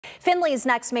Findlay's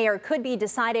next mayor could be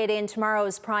decided in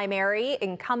tomorrow's primary.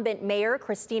 Incumbent Mayor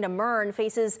Christina Muryn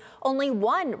faces only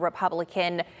one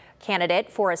Republican candidate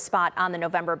for a spot on the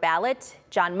November ballot.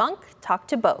 John Monk talked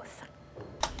to both.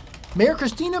 Mayor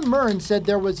Christina Muryn said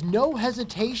there was no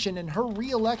hesitation in her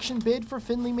re-election bid for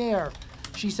Findlay mayor.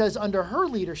 She says under her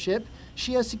leadership,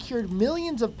 she has secured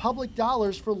millions of public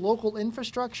dollars for local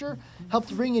infrastructure,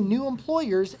 helped bring in new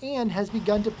employers, and has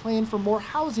begun to plan for more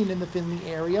housing in the Findlay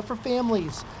area for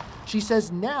families. She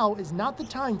says now is not the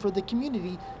time for the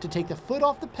community to take the foot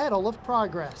off the pedal of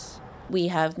progress. We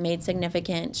have made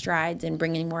significant strides in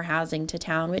bringing more housing to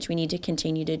town, which we need to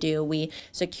continue to do. We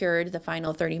secured the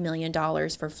final $30 million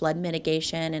for flood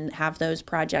mitigation and have those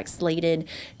projects slated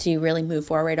to really move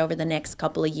forward over the next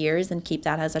couple of years and keep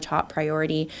that as a top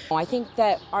priority. I think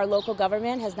that our local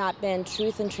government has not been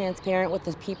truth and transparent with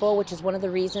the people, which is one of the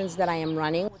reasons that I am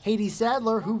running. Haydee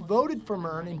Sadler, who voted for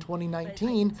Muryn in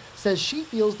 2019, says she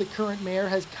feels the current mayor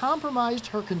has compromised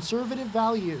her conservative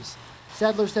values.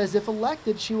 Sadler says if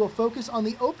elected, she will focus on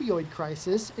the opioid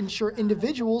crisis, ensure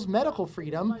individuals' medical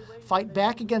freedom, fight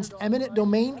back against eminent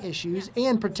domain issues,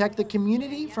 and protect the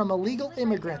community from illegal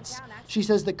immigrants. She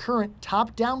says the current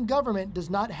top-down government does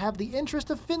not have the interest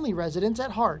of Findlay residents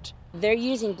at heart. They're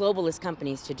using globalist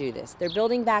companies to do this. They're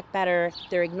building back better.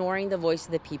 They're ignoring the voice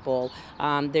of the people.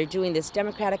 They're doing this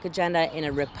Democratic agenda in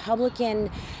a Republican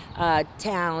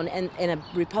town and in a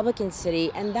Republican city,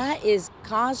 and that is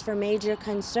cause for major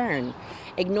concern.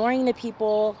 Ignoring the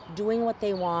people, doing what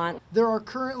they want. There are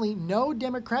currently no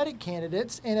Democratic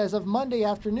candidates, and as of Monday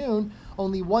afternoon,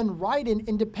 only one write-in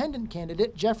independent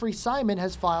candidate, Jeffrey Simon,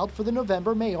 has filed for the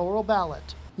November mayoral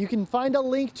ballot. You can find a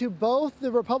link to both the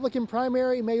Republican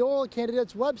primary mayoral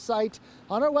candidates' website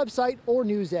on our website or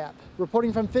news app.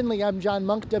 Reporting from Findlay, I'm John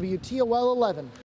Monk, WTOL 11.